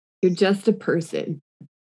You're just a person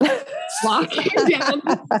walking down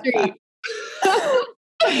the street.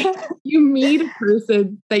 You meet a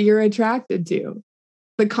person that you're attracted to.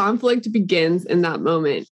 The conflict begins in that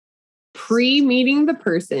moment. Pre-meeting the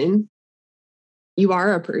person, you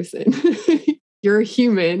are a person. You're a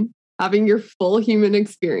human having your full human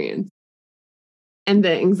experience. And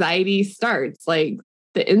the anxiety starts, like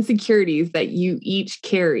the insecurities that you each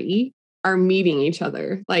carry are meeting each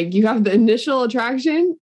other. Like you have the initial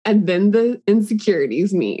attraction and then the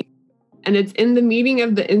insecurities meet. And it's in the meeting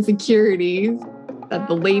of the insecurities that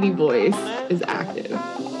the lady voice is active.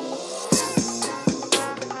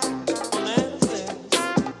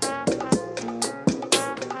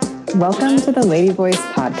 Welcome to the Lady Voice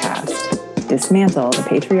podcast. Dismantle the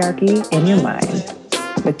patriarchy in your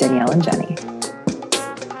mind with Danielle and Jenni.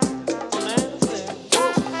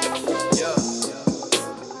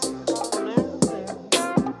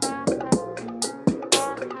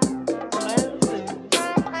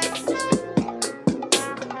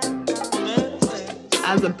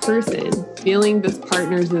 As a person feeling this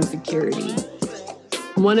partner's insecurity,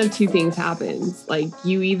 one of two things happens. Like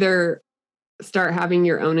you either start having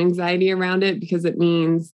your own anxiety around it because it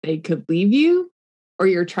means they could leave you, or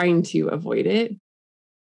you're trying to avoid it.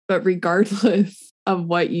 But regardless of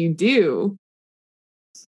what you do,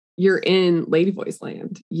 you're in lady voice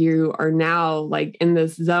land. You are now like in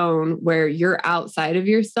this zone where you're outside of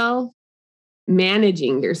yourself,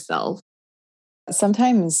 managing yourself.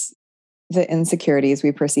 Sometimes the insecurities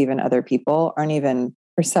we perceive in other people aren't even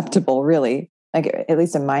perceptible, really. Like, at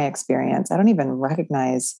least in my experience, I don't even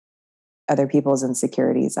recognize other people's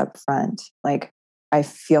insecurities up front. Like, I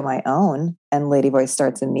feel my own, and lady voice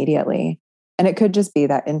starts immediately. And it could just be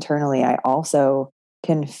that internally, I also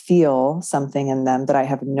can feel something in them that I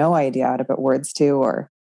have no idea how to put words to or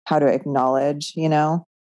how to acknowledge, you know?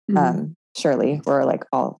 Surely we're like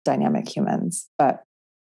all dynamic humans, but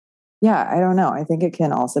yeah, I don't know. I think it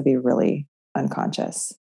can also be really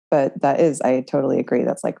unconscious, but I totally agree.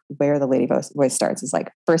 That's like where the lady voice starts, is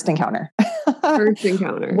like first encounter. First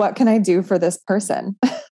encounter. What can I do for this person?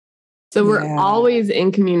 So we're always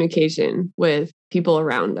in communication with people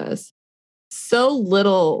around us. So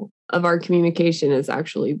little of our communication is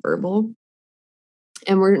actually verbal.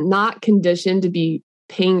 And we're not conditioned to be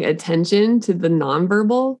paying attention to the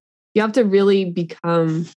nonverbal. You have to really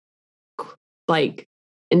become like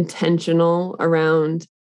intentional around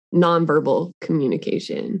nonverbal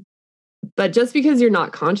communication. But just because you're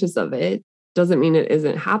not conscious of it doesn't mean it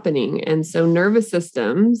isn't happening. And so nervous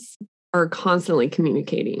systems are constantly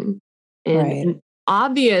communicating. And an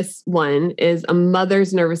obvious one is a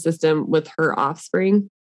mother's nervous system with her offspring.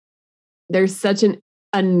 There's such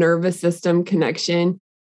a nervous system connection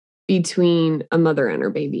between a mother and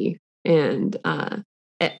her baby. And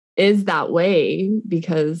it is that way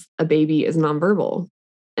because a baby is nonverbal.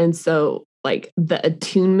 And so like the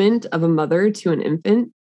attunement of a mother to an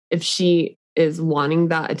infant, if she is wanting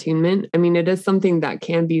that attunement, I mean, it is something that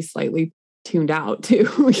can be slightly tuned out too.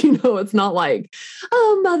 You know, it's not like,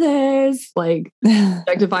 oh, mothers, like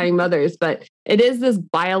objectifying mothers, but it is this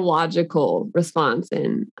biological response.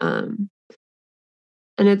 And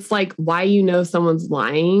it's like why you know someone's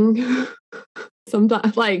lying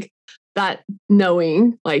sometimes, like that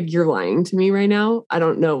knowing like you're lying to me right now. I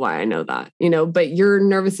don't know why I know that, you know, but your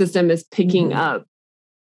nervous system is picking up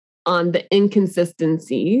on the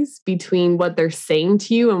inconsistencies between what they're saying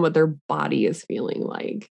to you and what their body is feeling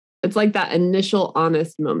like. It's like that initial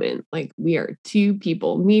honest moment. Like we are two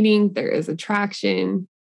people meeting. There is attraction.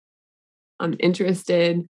 I'm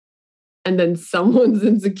interested. And then someone's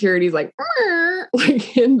insecurity is like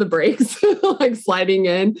in the brakes, like sliding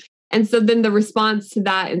in. And so then the response to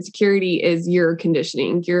that insecurity is your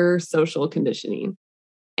conditioning, your social conditioning.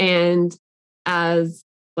 And as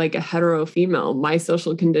like a hetero female, my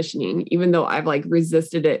social conditioning, even though I've like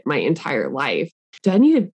resisted it my entire life, do I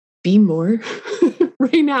need to be more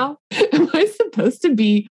right now? Am I supposed to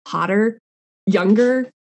be hotter, younger,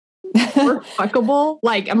 more fuckable?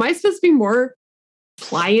 Like, am I supposed to be more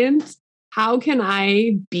pliant? How can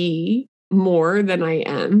I be more than I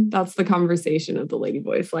am? That's the conversation of the lady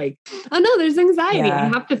voice. Like, oh no, there's anxiety. I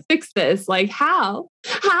have to fix this. Like, how?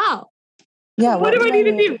 Yeah. What do I need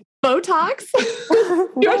to do? Botox?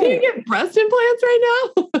 Do I need to get breast implants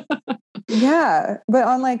right now? Yeah. But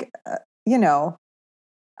on like, you know,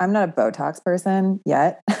 I'm not a Botox person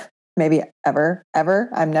yet. Maybe ever.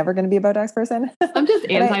 I'm never going to be a Botox person. I'm just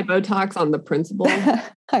anti-Botox on the principle.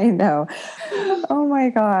 I know. Oh my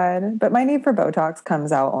God. But my need for Botox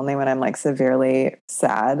comes out only when I'm like severely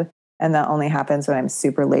sad And that only happens when I'm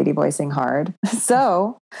super lady voicing hard.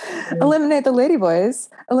 So eliminate the lady voice,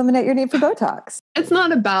 eliminate your need for Botox. It's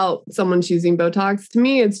not about someone choosing Botox. To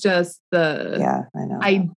me, it's just the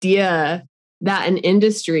idea that an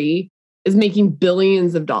industry is making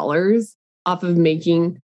billions of dollars off of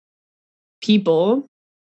making people,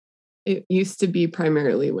 it used to be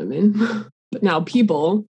primarily women, but now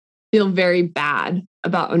people feel very bad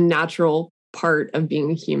about a natural part of being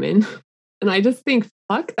a human. And I just think,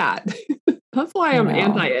 fuck that. That's why I'm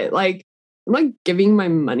anti it. Like, I'm not giving my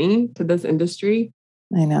money to this industry.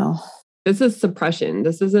 I know. This is suppression.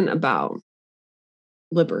 This isn't about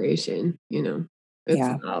liberation, you know.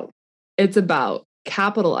 It's about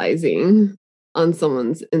capitalizing on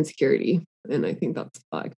someone's insecurity. And I think that's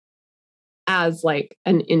fucked. As like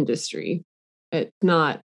an industry.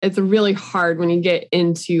 It's really hard when you get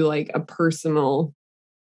into like a personal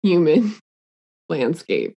human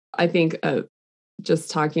landscape. I think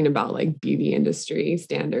just talking about like beauty industry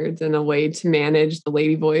standards and a way to manage the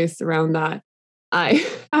lady voice around that. I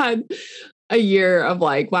had a year of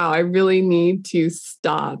like, wow, I really need to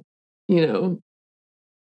stop, you know,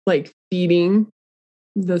 like feeding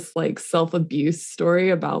this like self-abuse story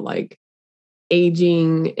about like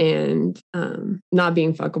aging and not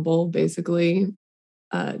being fuckable, basically,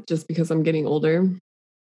 just because I'm getting older.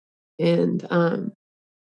 And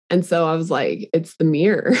so I was like, it's the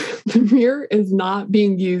mirror. The mirror is not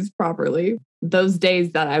being used properly. Those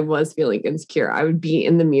days that I was feeling insecure, I would be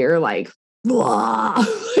in the mirror like, blah,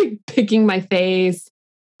 like picking my face,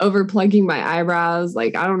 over plugging my eyebrows,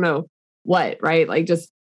 like I don't know what, right? Like just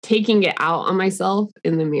taking it out on myself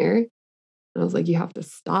in the mirror. And I was like, you have to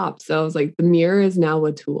stop. So I was like, the mirror is now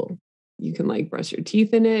a tool. You can like brush your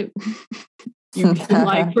teeth in it. You can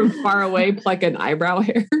like from far away pluck an eyebrow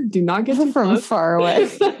hair. Do not get too from close. far away.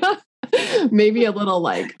 Maybe a little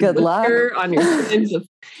like good luck on your skin. Just,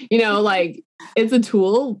 you know, like it's a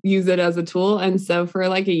tool. Use it as a tool. And so for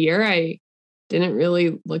like a year, I didn't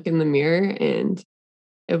really look in the mirror, and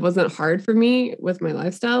it wasn't hard for me with my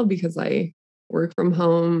lifestyle because I work from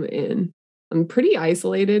home and I'm pretty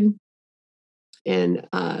isolated. And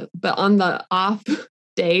but on the off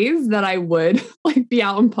days that I would like be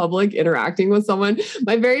out in public interacting with someone,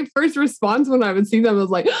 my very first response when I would see them was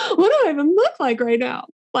like, what do I even look like right now?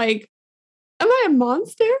 Like, am I a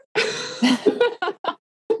monster?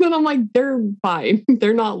 Then I'm like, they're fine.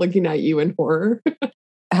 They're not looking at you in horror.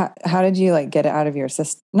 How did you like get it out of your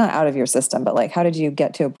system? Not out of your system, but like, how did you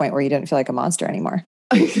get to a point where you didn't feel like a monster anymore?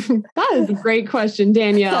 That is a great question,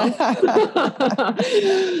 Danielle.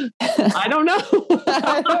 I don't know.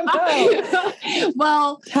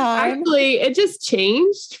 Well, actually, it just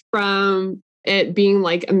changed from it being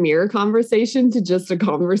like a mirror conversation to just a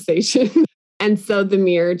conversation. And so the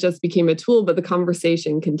mirror just became a tool, but the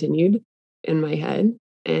conversation continued in my head.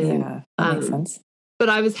 And that makes sense. But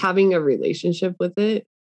I was having a relationship with it.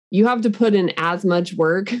 You have to put in as much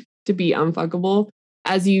work to be unfuckable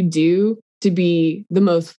as you do to be the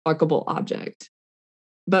most fuckable object.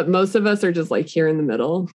 But most of us are just like here in the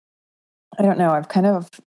middle. I don't know. I've kind of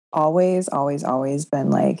always been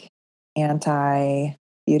like anti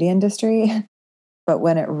beauty industry. But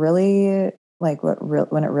when it really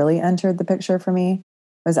when it really entered the picture for me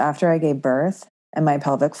was after I gave birth, and my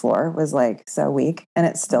pelvic floor was like so weak, and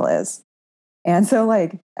it still is. And so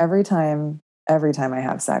like every time I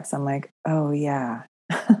have sex, I'm like, oh yeah.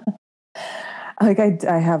 Like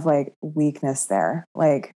I have like weakness there.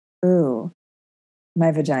 Like, ooh,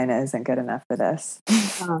 my vagina isn't good enough for this.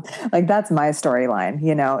 Like that's my storyline,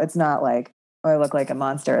 you know? It's not like, oh, I look like a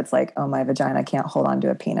monster. It's like, oh, my vagina can't hold on to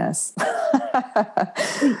a penis.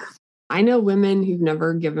 I know women who've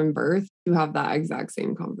never given birth who have that exact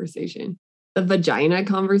same conversation. The vagina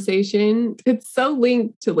conversation, it's so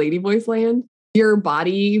linked to Lady Voice Land. Your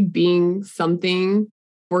body being something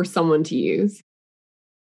for someone to use,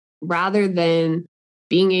 rather than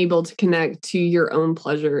being able to connect to your own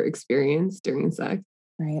pleasure experience during sex.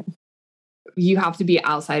 Right. You have to be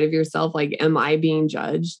outside of yourself. Like, am I being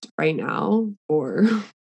judged right now for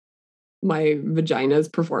my vagina's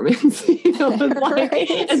performance? You know, it's like, right.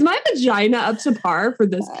 Is my vagina up to par for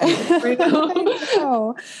this right now?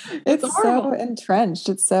 No. It's so entrenched.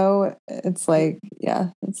 It's like, yeah,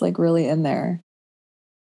 it's like really in there.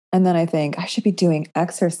 And then I think I should be doing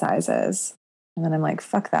exercises. And then I'm like,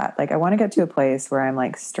 fuck that. Like, I want to get to a place where I'm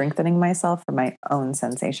like strengthening myself for my own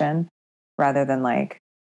sensation rather than like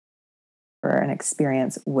for an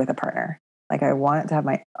experience with a partner. Like, I want to have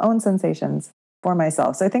my own sensations for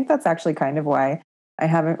myself. So I think that's actually kind of why I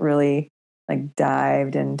haven't really like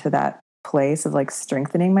dived into that place of like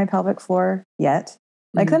strengthening my pelvic floor yet.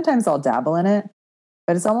 Like sometimes I'll dabble in it,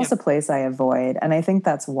 but it's almost a place I avoid. And I think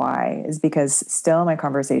that's why, is because still my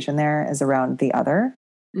conversation there is around the other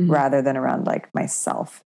rather than around like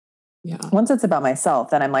myself. Yeah. Once it's about myself,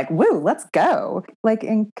 then I'm like, woo, let's go. Like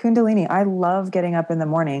in Kundalini, I love getting up in the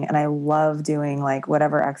morning and I love doing like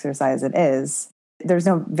whatever exercise it is. There's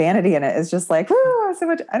no vanity in it. It's just like, woo, so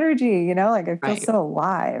much energy, you know, like I feel so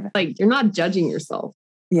alive. Like you're not judging yourself.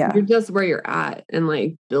 Yeah. You're just where you're at and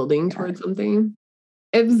like building towards something.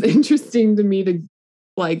 It was interesting to me to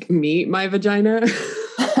like meet my vagina.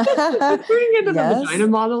 Turning into the vagina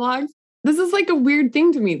monologue. This is like a weird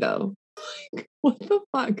thing to me though. Like, what the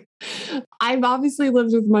fuck? I've obviously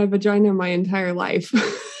lived with my vagina my entire life.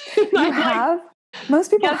 You have? Like,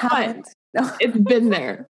 most people haven't. It's been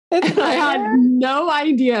there. I had no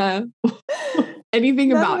idea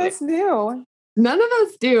anything about it. None of us knew. None of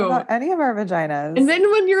us do. About any of our vaginas. And then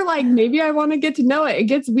when you're like, maybe I want to get to know it, it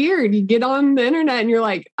gets weird. You get on the internet and you're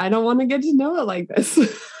like, I don't want to get to know it like this.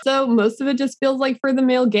 So most of it just feels like for the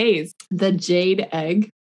male gaze, the jade egg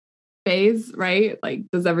phase, right? Like,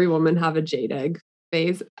 does every woman have a jade egg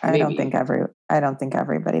phase? I don't think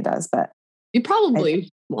everybody does, but you probably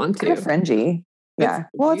want to. Kind of fringy. Yeah.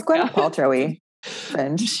 Well, it's Gwyneth Paltrow-y.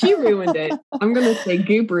 Fringe. She ruined it. I'm going to say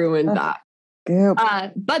Goop ruined that. Goop.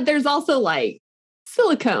 But there's also like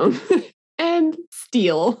silicone and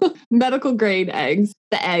steel, medical grade eggs,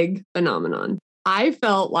 the egg phenomenon. I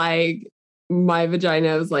felt like my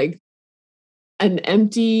vagina was like an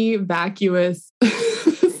empty, vacuous,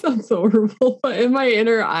 this sounds so horrible, but in my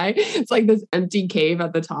inner eye, it's like this empty cave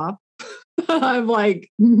at the top. I have like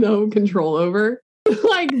no control over.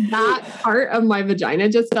 Like that part of my vagina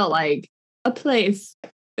just felt like a place.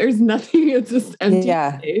 There's nothing. It's just empty.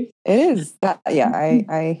 Yeah, space. It is.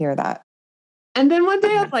 I hear that. And then one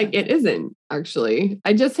day I was like, it isn't actually.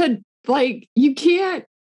 I just had like, you can't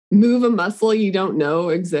move a muscle you don't know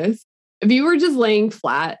exists. If you were just laying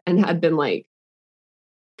flat and had been like,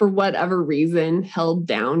 for whatever reason, held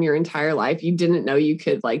down your entire life, you didn't know you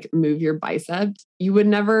could like move your biceps, you would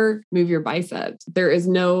never move your biceps. There is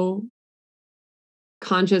no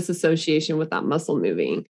conscious association with that muscle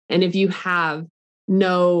moving. And if you have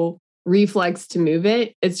no reflex to move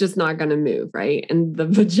it, it's just not going to move, right? And the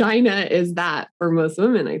vagina is that for most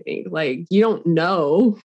women, I think. Like, you don't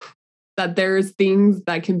know that there's things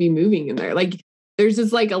that can be moving in there. Like, there's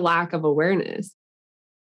just like a lack of awareness.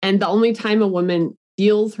 And the only time a woman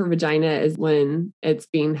feels her vagina is when it's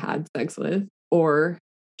being had sex with or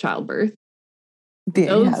childbirth.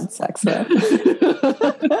 Had sex with.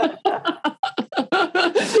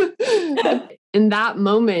 In that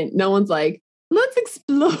moment, no one's like, let's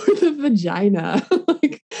explore the vagina.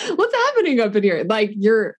 Like, what's happening up in here? Like,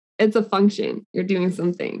 it's a function. You're doing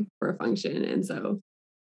something for a function. And so,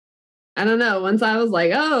 I don't know. Once I was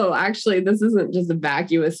like, oh, actually, this isn't just a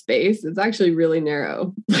vacuous space. It's actually really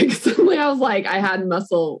narrow. Like, suddenly I was like, I had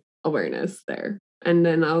muscle awareness there. And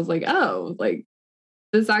then I was like, oh, like,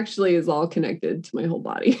 this actually is all connected to my whole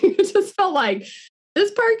body. It just felt like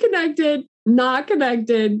this part connected, not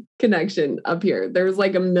connected, connection up here. There was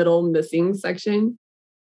like a middle missing section.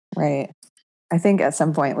 Right. I think at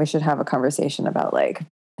some point we should have a conversation about like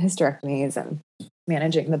hysterectomies and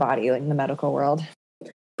managing the body, like in the medical world,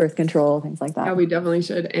 birth control, things like that. Yeah, we definitely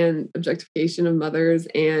should. And objectification of mothers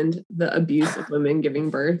and the abuse of women giving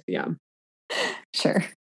birth. Yeah. Sure.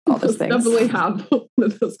 All those things. Definitely have one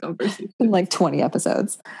of those conversations. In like 20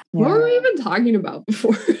 episodes. Yeah. What were we even talking about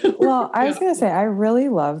before? Well, I was going to say, I really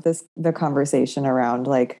love the conversation around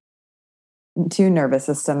like two nervous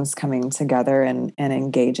systems coming together and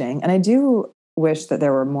engaging. And I do wish that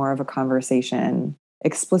there were more of a conversation,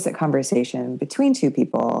 explicit conversation between two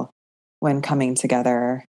people when coming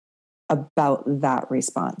together about that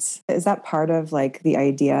response. Is that part of like the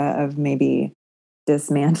idea of maybe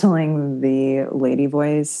dismantling the lady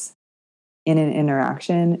voice in an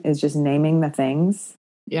interaction, is just naming the things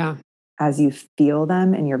as you feel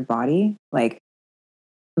them in your body, like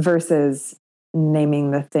versus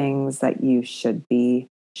naming the things that you should be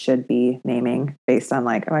naming based on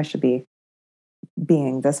like, oh, I should be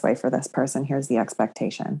being this way for this person. Here's the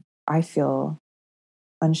expectation. I feel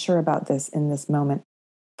unsure about this in this moment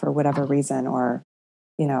for whatever reason, or,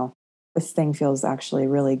 you know, this thing feels actually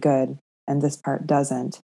really good and this part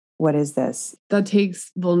doesn't. What is this? That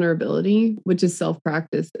takes vulnerability, which is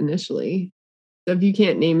self-practice initially. So if you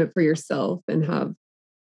can't name it for yourself and have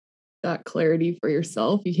that clarity for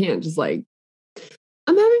yourself, you can't just like,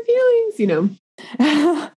 I'm having feelings, you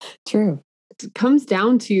know. True. It comes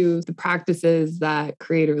down to the practices that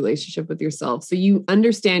create a relationship with yourself. So you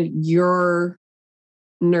understand your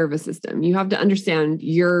nervous system. You have to understand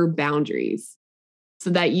your boundaries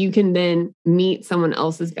so that you can then meet someone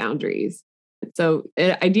else's boundaries. So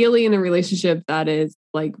ideally in a relationship that is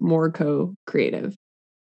like more co-creative,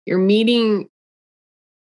 you're meeting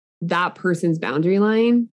that person's boundary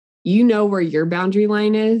line. You know where your boundary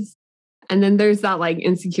line is. And then there's that like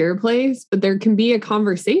insecure place, but there can be a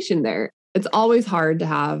conversation there. It's always hard to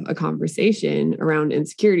have a conversation around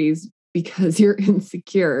insecurities because you're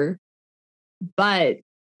insecure. But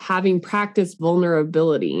having practiced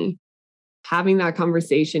vulnerability, having that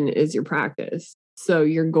conversation is your practice. So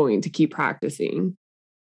you're going to keep practicing.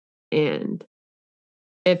 And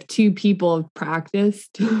if two people have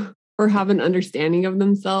practiced or have an understanding of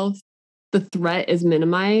themselves, the threat is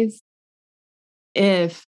minimized.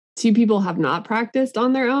 If two people have not practiced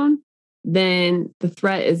on their own, then the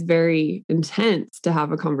threat is very intense to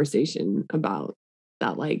have a conversation about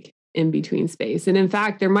that like in between space. And in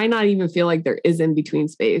fact, there might not even feel like there is in between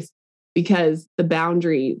space because the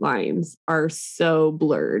boundary lines are so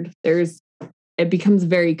blurred. It becomes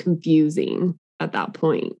very confusing at that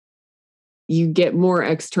point. You get more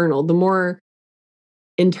external. The more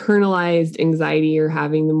internalized anxiety you're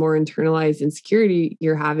having, the more internalized insecurity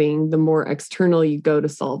you're having, the more external you go to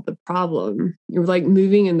solve the problem. You're like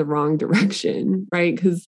moving in the wrong direction, right?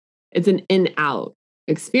 Because it's an in-out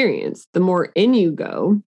experience. The more in you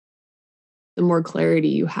go, the more clarity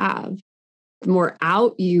you have. The more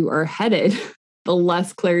out you are headed, the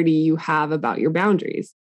less clarity you have about your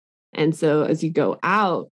boundaries. And so as you go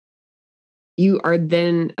out, you are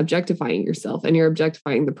then objectifying yourself and you're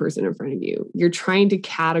objectifying the person in front of you. You're trying to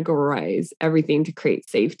categorize everything to create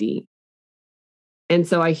safety. And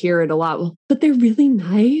so I hear it a lot. Well, but they're really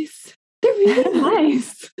nice. They're really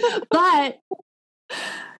nice. But,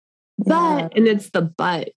 and it's the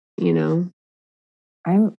but, you know.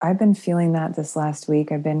 I've been feeling that this last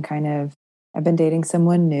week. I've been dating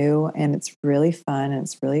someone new and it's really fun and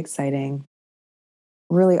it's really exciting.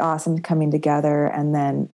 Really awesome coming together. And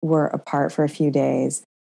then we're apart for a few days.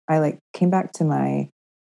 I came back to my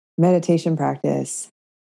meditation practice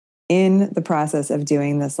in the process of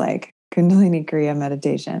doing this Kundalini Kriya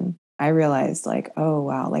meditation. I realized oh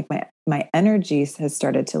wow, my energy has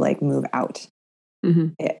started to move out. Mm-hmm.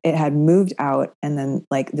 It had moved out. And then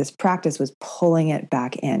this practice was pulling it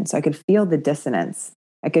back in. So I could feel the dissonance.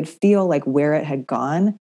 I could feel where it had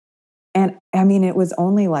gone. And I mean, it was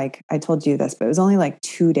only I told you this, but it was only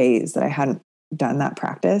 2 days that I hadn't done that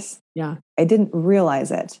practice. Yeah. I didn't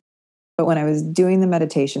realize it. But when I was doing the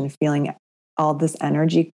meditation, feeling all this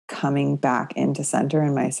energy coming back into center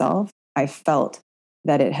in myself, I felt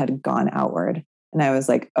that it had gone outward. And I was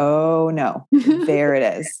like, oh no, there it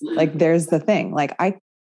is. There's the thing.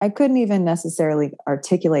 I couldn't even necessarily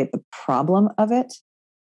articulate the problem of it,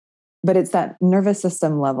 but it's that nervous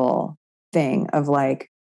system level thing of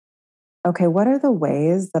okay, what are the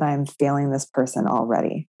ways that I'm failing this person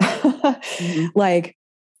already? Mm-hmm.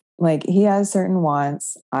 He has certain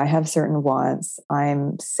wants. I have certain wants.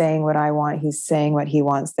 I'm saying what I want. He's saying what he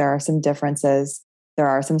wants. There are some differences. There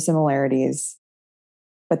are some similarities.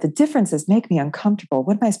 But the differences make me uncomfortable.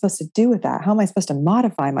 What am I supposed to do with that? How am I supposed to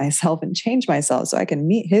modify myself and change myself so I can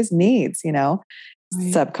meet his needs,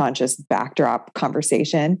 Right. Subconscious backdrop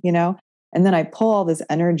conversation, And then I pull all this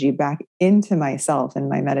energy back into myself in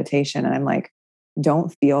my meditation. And I'm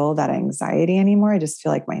don't feel that anxiety anymore. I just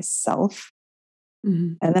feel like myself.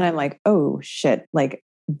 Mm-hmm. And then I'm oh shit,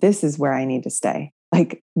 this is where I need to stay.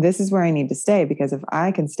 This is where I need to stay because if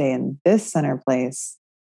I can stay in this center place,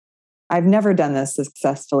 I've never done this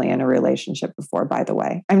successfully in a relationship before, by the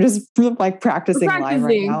way. I'm just practicing live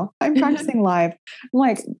right now. I'm practicing live.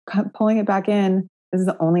 I'm pulling it back in. This is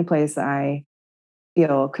the only place I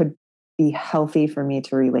feel could be healthy for me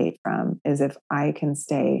to relate from is if I can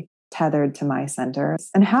stay tethered to my center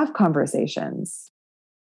and have conversations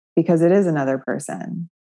because it is another person,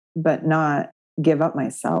 but not give up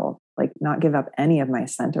myself, not give up any of my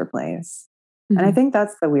center place. Mm-hmm. And I think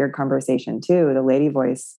that's the weird conversation too. The lady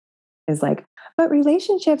voice is but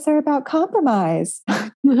relationships are about compromise.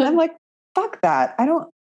 I'm fuck that. I don't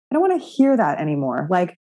want to hear that anymore.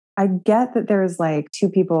 I get that there's two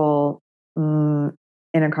people in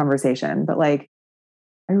a conversation, but I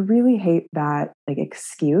really hate that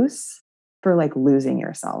excuse for losing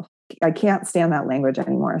yourself. I can't stand that language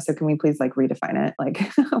anymore. So can we please redefine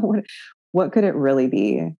it? What could it really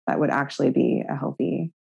be that would actually be a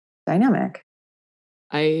healthy dynamic?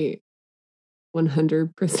 I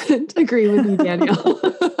 100% agree with you, Danielle.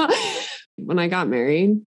 When I got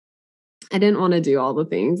married, I didn't want to do all the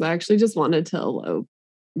things. I actually just wanted to elope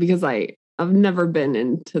because I've never been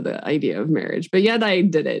into the idea of marriage, but yet I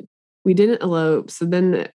did it. We didn't elope. So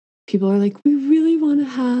then people are we really want to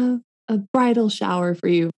have a bridal shower for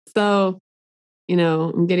you. So,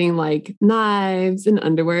 I'm getting knives and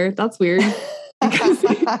underwear. That's weird. Because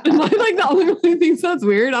am I like the only one who thinks that's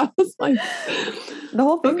weird? I was like, the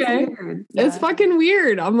whole thing's okay, weird. It's fucking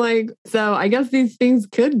weird. I'm like, so I guess these things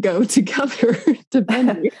could go together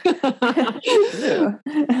depending. But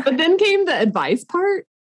then came the advice part.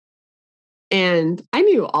 And I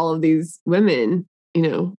knew all of these women,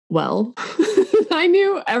 well. I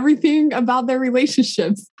knew everything about their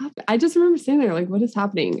relationships. I just remember sitting there like, what is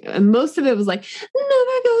happening? And most of it was like,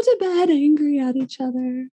 never go to bed angry at each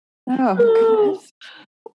other. Oh, goodness.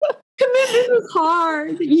 Commitment is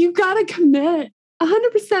hard. You got to commit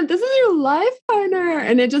 100%. This is your life partner.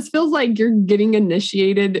 And it just feels like you're getting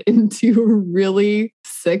initiated into a really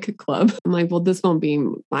sick club. I'm like, well, this won't be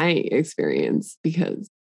my experience because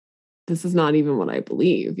this is not even what I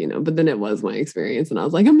believe, but then it was my experience and I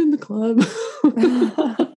was like, I'm in the club.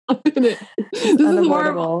 This is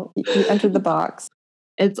horrible. You entered the box.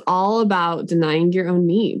 It's all about denying your own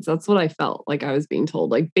needs. That's what I felt like I was being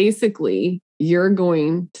told. Like, basically, you're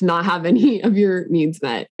going to not have any of your needs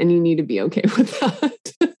met and you need to be okay with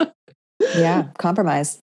that. Yeah,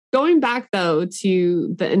 compromise. Going back, though,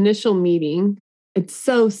 to the initial meeting, it's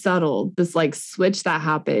so subtle, this like switch that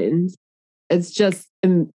happens.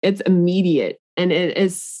 It's immediate and it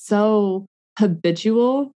is so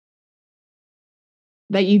habitual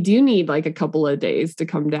that you do need like a couple of days to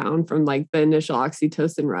come down from like the initial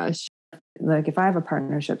oxytocin rush. Like if I have a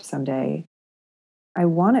partnership someday, I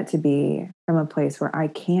want it to be from a place where I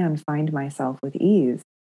can find myself with ease.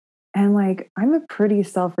 And like, I'm a pretty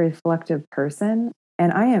self-reflective person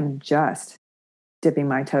and I am just dipping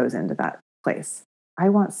my toes into that place. I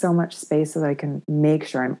want so much space so that I can make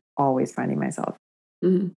sure I'm always finding myself.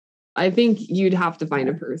 Mm-hmm. I think you'd have to find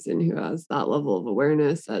a person who has that level of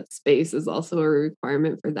awareness that space is also a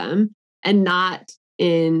requirement for them and not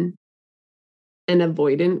in an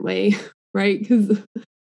avoidant way, right? Because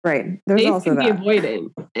there's also can that. be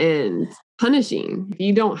avoidant and punishing. If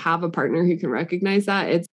you don't have a partner who can recognize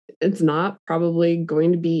that, it's not probably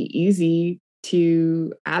going to be easy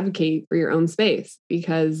to advocate for your own space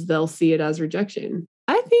because they'll see it as rejection.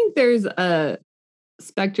 I think there's a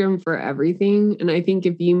spectrum for everything. And I think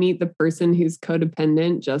if you meet the person who's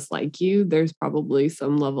codependent just like you, there's probably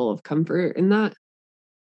some level of comfort in that.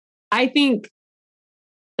 I think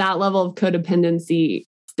that level of codependency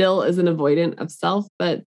still is an avoidant of self,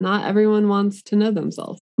 but not everyone wants to know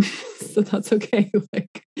themselves. So that's okay.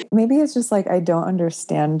 Like maybe it's just like I don't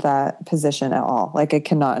understand that position at all. Like I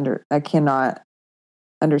cannot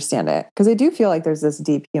understand it. Because I do feel like there's this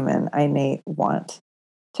deep human innate want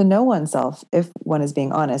to know oneself if one is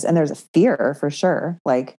being honest. And there's a fear for sure,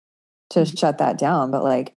 like to shut that down. But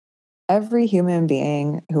like every human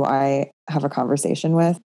being who I have a conversation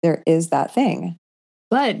with, there is that thing.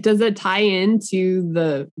 But does it tie into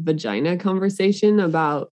the vagina conversation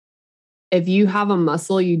about if you have a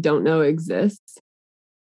muscle you don't know exists,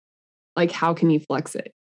 like how can you flex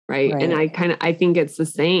it? Right. And I think it's the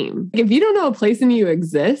same. If you don't know a place in you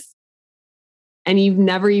exists and you've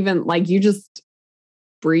never even like, you just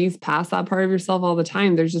breeze past that part of yourself all the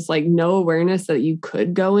time. There's just like no awareness that you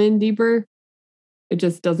could go in deeper. It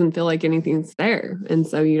just doesn't feel like anything's there. And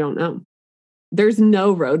so you don't know. There's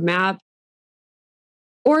no roadmap.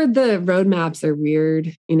 Or the roadmaps are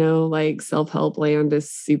weird, like self-help land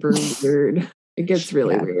is super weird. It gets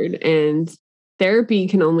really weird. And therapy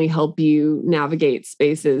can only help you navigate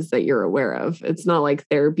spaces that you're aware of. It's not like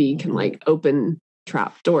therapy can like open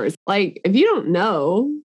trap doors. Like if you don't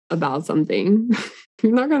know about something,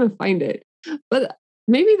 you're not going to find it. But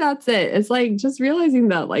maybe that's it. It's like just realizing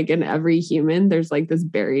that like in every human, there's like this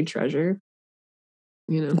buried treasure.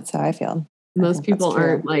 That's how I feel. Most people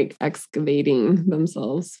aren't like excavating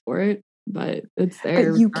themselves for it, but it's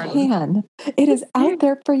there. But you can. It is out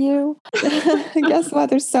there for you. Guess what?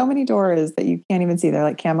 There's so many doors that you can't even see. They're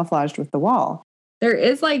like camouflaged with the wall. There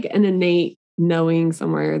is like an innate knowing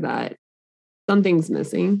somewhere that something's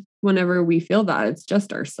missing. Whenever we feel that, it's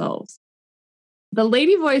just ourselves. The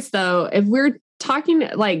lady voice, though, if we're talking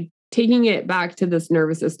like taking it back to this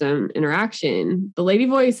nervous system interaction, the lady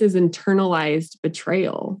voice is internalized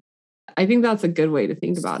betrayal. I think that's a good way to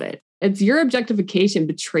think about it. It's your objectification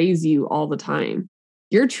betrays you all the time.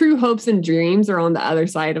 Your true hopes and dreams are on the other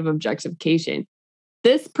side of objectification.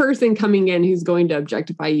 This person coming in who's going to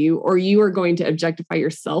objectify you or you are going to objectify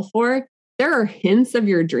yourself for, there are hints of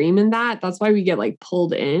your dream in that. That's why we get like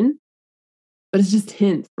pulled in. But it's just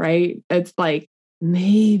hints, right? It's like,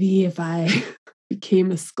 maybe if I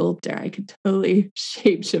became a sculptor, I could totally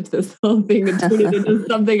shapeshift this whole thing and turn it into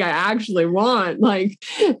something I actually want. Like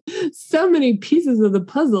so many pieces of the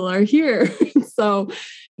puzzle are here. So,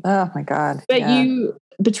 oh my God. But you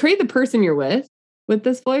betray the person you're with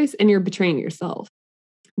this voice and you're betraying yourself.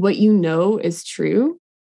 what you know is true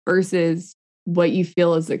versus what you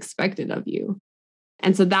feel is expected of you.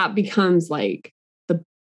 And so that becomes like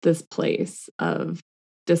this place of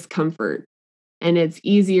discomfort. And it's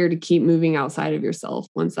easier to keep moving outside of yourself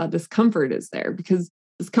once that discomfort is there, because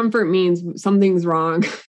discomfort means something's wrong.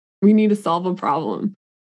 We need to solve a problem.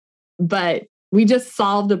 But we just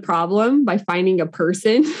solved a problem by finding a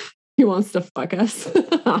person who wants to fuck us.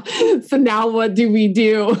 So now what do?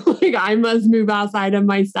 Like, I must move outside of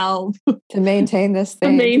myself to maintain this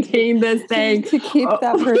thing. To keep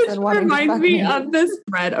that person wanting to fuck reminds me of this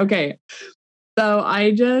thread. Okay. So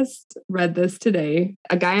I just read this today.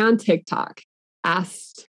 A guy on TikTok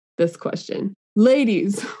asked this question.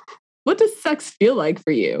 Ladies, what does sex feel like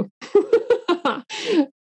for you?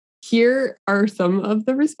 Here are some of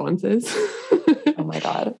the responses. Oh my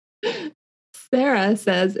God. Sarah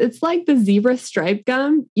says, it's like the zebra stripe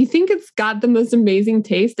gum. You think it's got the most amazing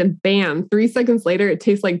taste, and bam, 3 seconds later, it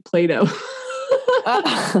tastes like Play-Doh.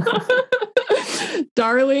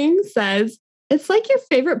 Darling says, it's like your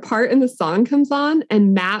favorite part in the song comes on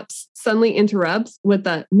and Maps suddenly interrupts with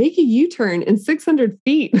a make a U-turn in 600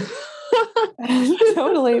 feet.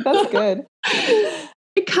 Totally. That's good.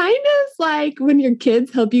 It kind of is like when your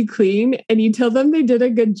kids help you clean and you tell them they did a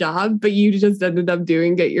good job, but you just ended up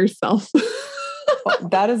doing it yourself.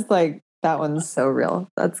 That one's so real.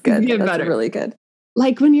 That's good. That's better. Really good.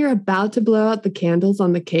 Like when you're about to blow out the candles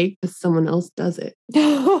on the cake, but someone else does it.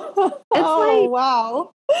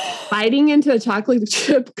 Wow. Biting into a chocolate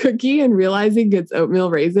chip cookie and realizing it's oatmeal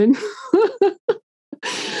raisin.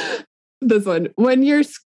 This one, when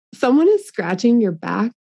someone is scratching your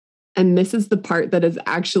back and misses the part that is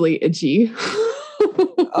actually itchy.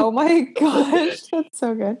 Oh my gosh, that's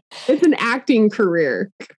so good. It's an acting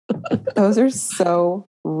career. Those are so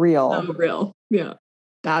real. So real. Yeah.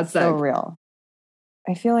 That's so real.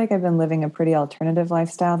 I feel like I've been living a pretty alternative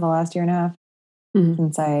lifestyle the last year and a half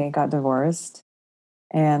since I got divorced.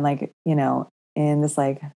 And like, in this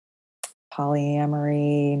like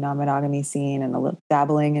polyamory, non-monogamy scene and a little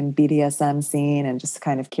dabbling in BDSM scene and just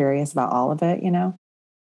kind of curious about all of it,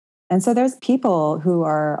 And so there's people who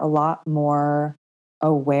are a lot more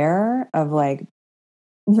aware of like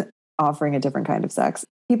offering a different kind of sex.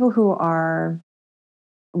 People who are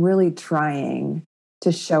really trying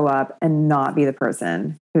to show up and not be the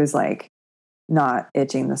person who's like not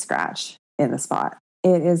itching the scratch in the spot.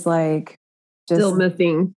 It is like just still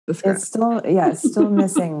missing the scratch. It's still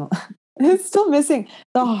missing. It's still missing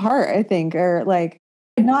the heart, I think, or like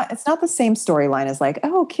it's not the same storyline as like,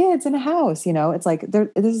 oh, kids in a house, it's like this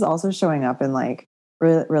is also showing up in like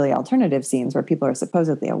really alternative scenes where people are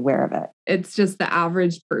supposedly aware of it. It's just the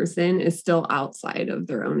average person is still outside of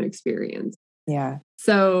their own experience. Yeah.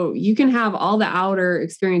 So you can have all the outer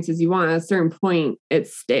experiences you want. At a certain point,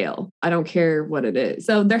 it's stale. I don't care what it is.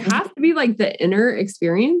 So there has to be like the inner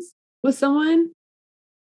experience with someone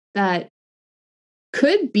that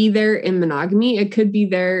could be there in monogamy. It could be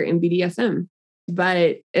there in BDSM,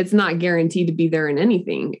 but it's not guaranteed to be there in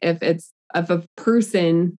anything if a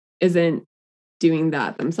person isn't doing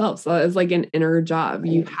that themselves. So it's like an inner job.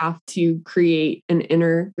 You have to create an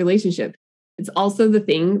inner relationship. It's also the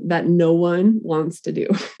thing that no one wants to do.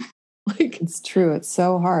 Like, it's true. It's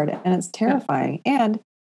so hard and it's terrifying. Yeah. And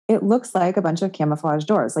it looks like a bunch of camouflage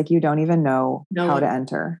doors. Like you don't even know how to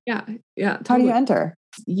enter. Yeah. Yeah. Totally. How do you enter?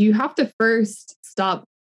 You have to first stop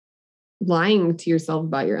lying to yourself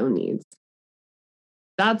about your own needs.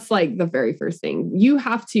 That's like the very first thing. You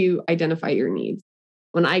have to identify your needs.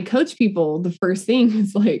 When I coach people, the first thing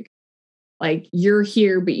is like you're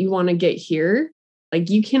here, but you want to get here. Like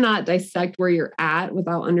you cannot dissect where you're at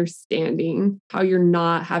without understanding how you're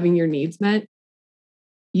not having your needs met.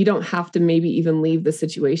 You don't have to maybe even leave the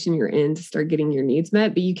situation you're in to start getting your needs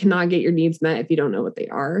met, but you cannot get your needs met if you don't know what they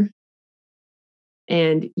are.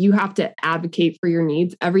 And you have to advocate for your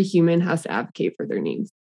needs. Every human has to advocate for their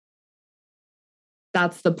needs.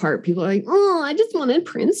 That's the part people are like, oh, I just wanted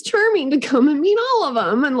Prince Charming to come and meet all of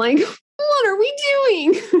them. And like, what are we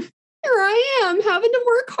doing? Here I am having to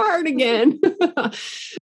work hard again.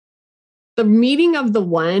 The meeting of the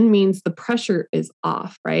one means the pressure is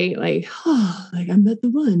off, right? Like, oh, like I met the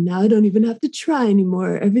one. Now I don't even have to try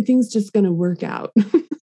anymore. Everything's just going to work out.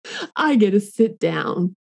 I get to sit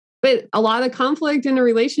down. But a lot of conflict in a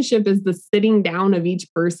relationship is the sitting down of each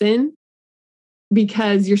person,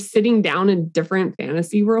 because you're sitting down in different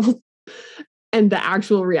fantasy worlds and the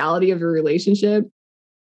actual reality of your relationship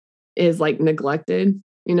is like neglected.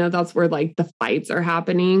 That's where like the fights are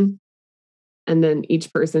happening. And then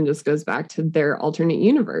each person just goes back to their alternate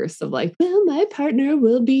universe of like, well, my partner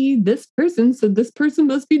will be this person. So this person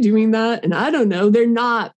must be doing that. And I don't know, they're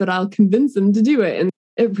not, but I'll convince them to do it. And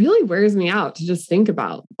it really wears me out to just think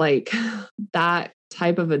about like that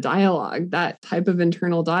type of a dialogue, that type of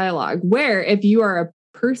internal dialogue, where if you are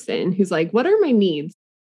a person who's like, what are my needs?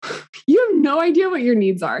 You have no idea what your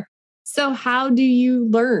needs are. So how do you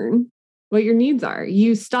learn what your needs are?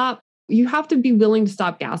 You have to be willing to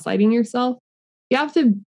stop gaslighting yourself. You have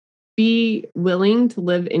to be willing to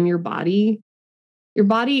live in your body. Your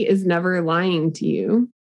body is never lying to you.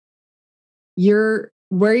 You're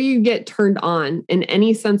where you get turned on in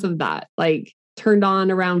any sense of that, like turned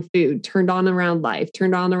on around food, turned on around life,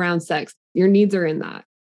 turned on around sex. Your needs are in that.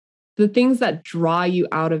 The things that draw you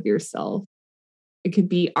out of yourself. It could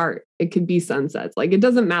be art. It could be sunsets. Like, it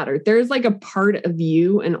doesn't matter. There's like a part of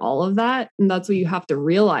you in all of that. And that's what you have to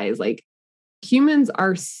realize. Like, humans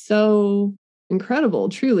are so incredible,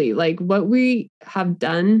 truly. Like, what we have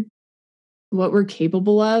done, what we're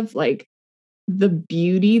capable of, like the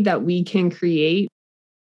beauty that we can create.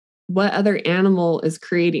 What other animal is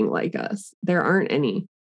creating like us? There aren't any.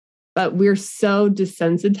 But we're so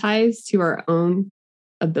desensitized to our own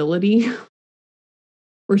ability.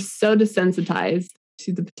 We're so desensitized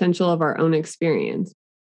to the potential of our own experience.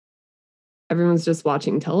 Everyone's just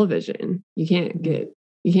watching television. You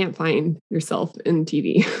can't find yourself in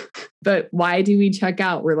TV. But why do we check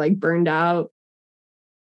out? We're like burned out.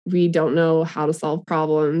 We don't know how to solve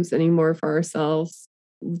problems anymore for ourselves.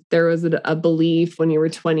 There was a belief when you were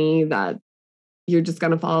 20 that you're just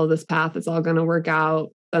going to follow this path. It's all going to work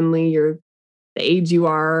out. Suddenly you're the age you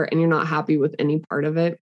are and you're not happy with any part of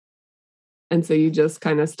it. And so you just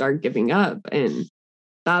kind of start giving up. And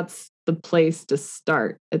that's the place to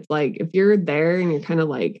start. It's like, if you're there and you're kind of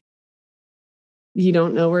like, you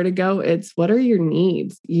don't know where to go, it's what are your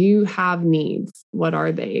needs? You have needs. What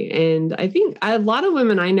are they? And I think a lot of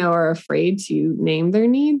women I know are afraid to name their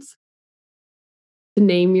needs. To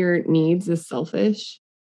name your needs is selfish.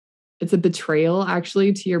 It's a betrayal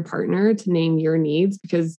actually to your partner to name your needs,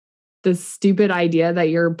 because the stupid idea that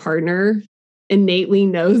your partner innately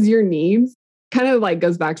knows your needs kind of like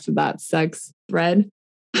goes back to that sex thread.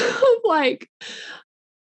 Like,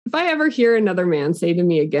 if I ever hear another man say to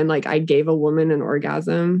me again, like, I gave a woman an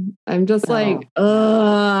orgasm, I'm just like,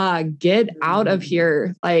 get out of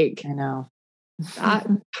here. Like, I know. That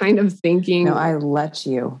kind of thinking. No, I let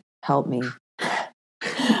you help me.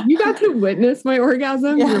 You got to witness my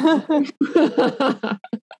orgasm. Yeah.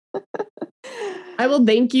 I will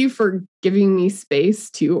thank you for giving me space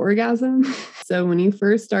to orgasm. So when you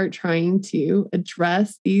first start trying to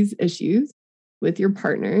address these issues with your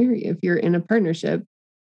partner, if you're in a partnership,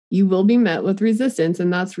 you will be met with resistance,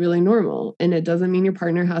 and that's really normal. And it doesn't mean your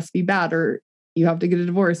partner has to be bad or you have to get a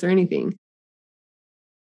divorce or anything.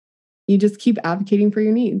 You just keep advocating for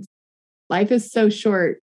your needs. Life is so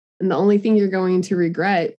short. And the only thing you're going to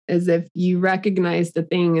regret is if you recognize the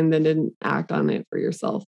thing and then didn't act on it for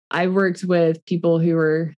yourself. I worked with people who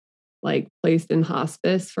were like placed in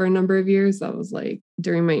hospice for a number of years. That was like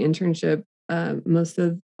during my internship. Most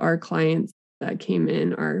of our clients that came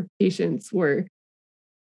in, our patients, were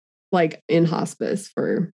like in hospice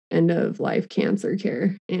for end of life cancer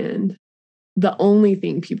care. And the only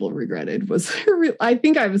thing people regretted was, I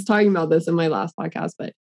think I was talking about this in my last podcast,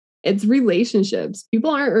 but it's relationships.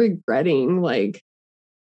 People aren't regretting like,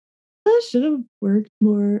 I should have worked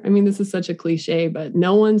more. I mean, this is such a cliche, but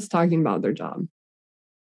no one's talking about their job.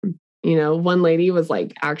 You know, one lady was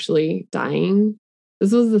like actually dying.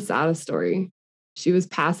 This was the saddest story. She was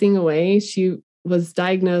passing away. She was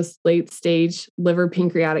diagnosed late stage liver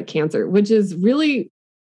pancreatic cancer, which is really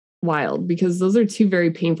wild because those are two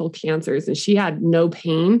very painful cancers. And she had no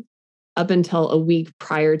pain up until a week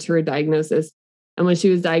prior to her diagnosis. And when she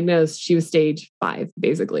was diagnosed, she was stage 5,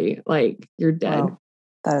 basically, like you're dead. Wow,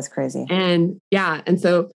 that is crazy. And yeah. And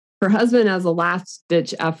so her husband, as a last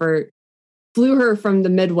ditch effort, flew her from the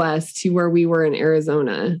Midwest to where we were in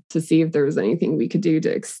Arizona to see if there was anything we could do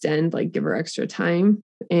to extend, like give her extra time.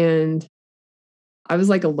 And I was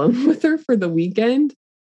like alone with her for the weekend.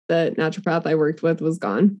 The naturopath I worked with was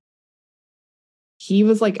gone. He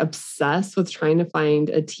was like obsessed with trying to find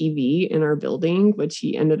a TV in our building, which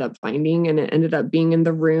he ended up finding. And it ended up being in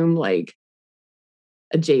the room, like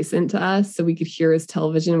adjacent to us. So we could hear his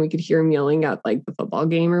television. We could hear him yelling at like the football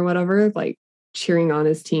game or whatever, like cheering on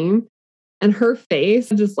his team. And her face,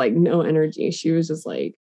 just like no energy. She was just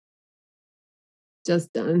like,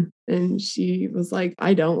 just done. And she was like,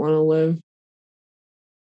 I don't want to live.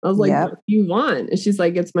 I was like, What do you want? And she's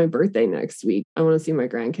like, it's my birthday next week. I want to see my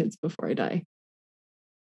grandkids before I die.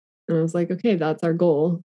 And I was like, okay, that's our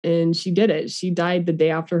goal. And she did it. She died the day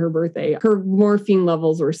after her birthday. Her morphine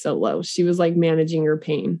levels were so low. She was like managing her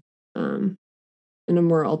pain in a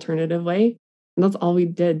more alternative way. And And that's all we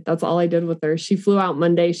did. That's all I did with her. She flew out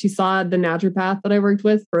Monday. She saw the naturopath that I worked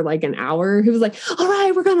with for like an hour. He was like, all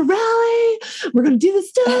right, we're going to rally. We're going to do this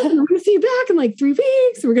stuff. And we're going to see you back in like 3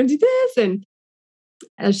 weeks. And we're going to do this. And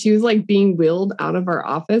as she was like being wheeled out of our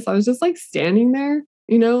office, I was just like standing there,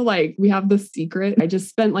 like we have the secret. I just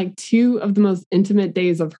spent like 2 of the most intimate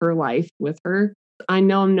days of her life with her. I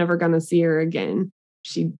know I'm never going to see her again.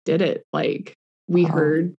 She did it. Like we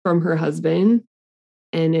heard from her husband,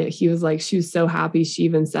 and he was like, she was so happy. She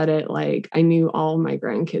even said it like, I knew all my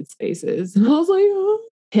grandkids' faces. And I was like, oh.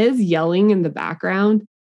 His yelling in the background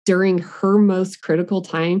during her most critical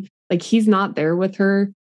time, like he's not there with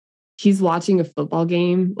her. He's watching a football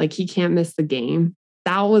game. Like he can't miss the game.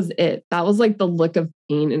 That was it. That was like the look of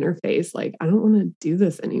pain in her face. Like, I don't want to do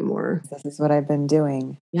this anymore. This is what I've been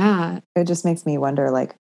doing. Yeah. It just makes me wonder,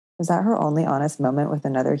 like, is that her only honest moment with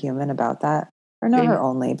another human about that? Or not her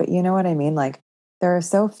only, but you know what I mean? Like, there are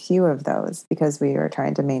so few of those because we are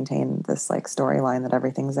trying to maintain this like storyline that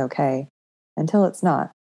everything's okay until it's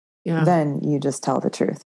not. Yeah. Then you just tell the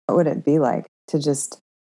truth. What would it be like to just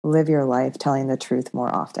live your life telling the truth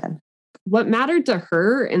more often? What mattered to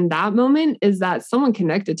her in that moment is that someone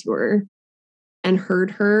connected to her and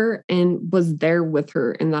heard her and was there with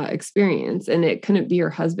her in that experience. And it couldn't be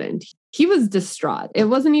her husband. He was distraught. It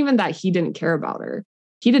wasn't even that he didn't care about her.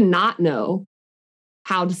 He did not know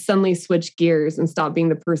how to suddenly switch gears and stop being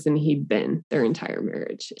the person he'd been their entire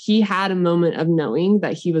marriage. He had a moment of knowing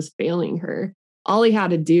that he was failing her. All he had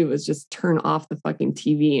to do was just turn off the fucking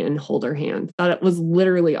TV and hold her hand. That was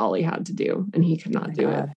literally all he had to do. And he could not do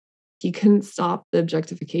it. He couldn't stop the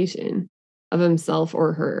objectification of himself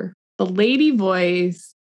or her. The lady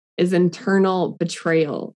voice is internal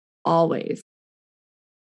betrayal, always.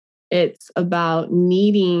 It's about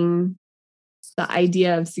needing the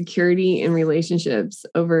idea of security in relationships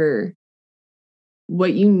over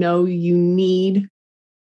what you know you need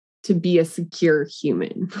to be a secure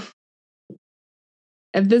human.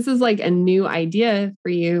 If this is like a new idea for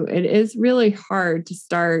you, it is really hard to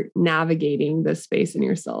start navigating this space in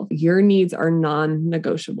yourself. Your needs are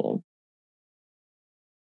non-negotiable.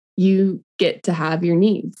 You get to have your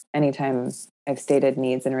needs. Anytime I've stated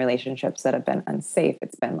needs in relationships that have been unsafe,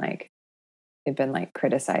 they've been like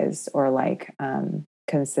criticized or like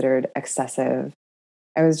considered excessive.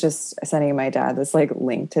 I was just sending my dad this like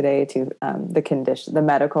link today to the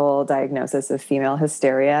medical diagnosis of female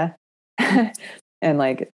hysteria. And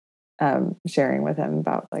like sharing with him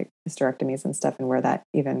about like hysterectomies and stuff and where that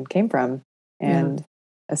even came from, and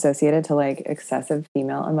associated to like excessive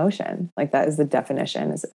female emotion. Like that is the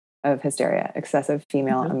definition of hysteria, excessive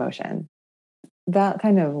female emotion. That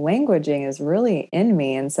kind of languaging is really in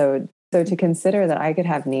me. And so to consider that I could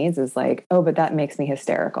have needs is like, oh, but that makes me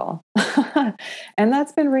hysterical. And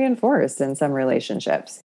that's been reinforced in some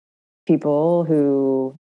relationships. People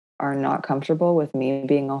who are not comfortable with me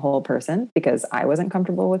being a whole person, because I wasn't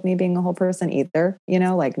comfortable with me being a whole person either.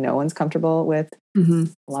 Like no one's comfortable with a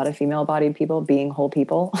lot of female bodied people being whole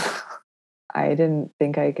people. I didn't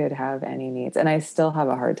think I could have any needs, and I still have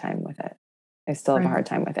a hard time with it.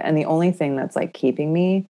 And the only thing that's like keeping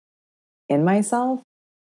me in myself,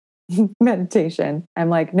 meditation. I'm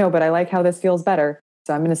like, no, but I like how this feels better.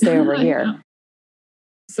 So I'm going to stay over here.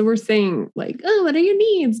 So we're saying like, oh, what are your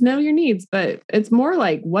needs? Know your needs. But it's more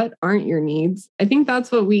like, what aren't your needs? I think that's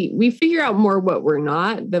what we figure out more what we're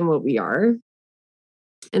not than what we are.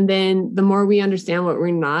 And then the more we understand what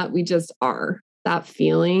we're not, we just are. That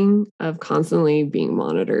feeling of constantly being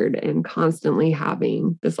monitored and constantly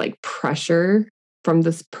having this like pressure from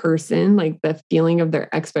this person, like the feeling of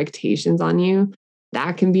their expectations on you,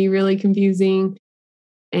 that can be really confusing.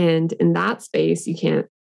 And in that space, you can't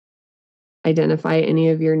identify any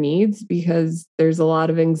of your needs because there's a lot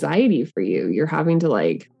of anxiety for you. You're having to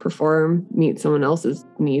like perform, meet someone else's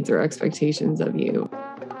needs or expectations of you.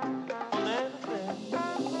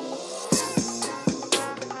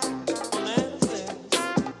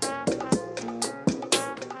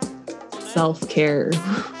 Self-care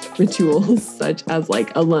rituals such as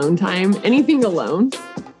like alone time, anything alone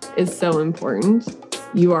is so important.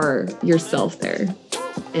 You are yourself there,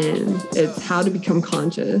 and it's how to become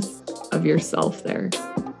conscious of yourself there.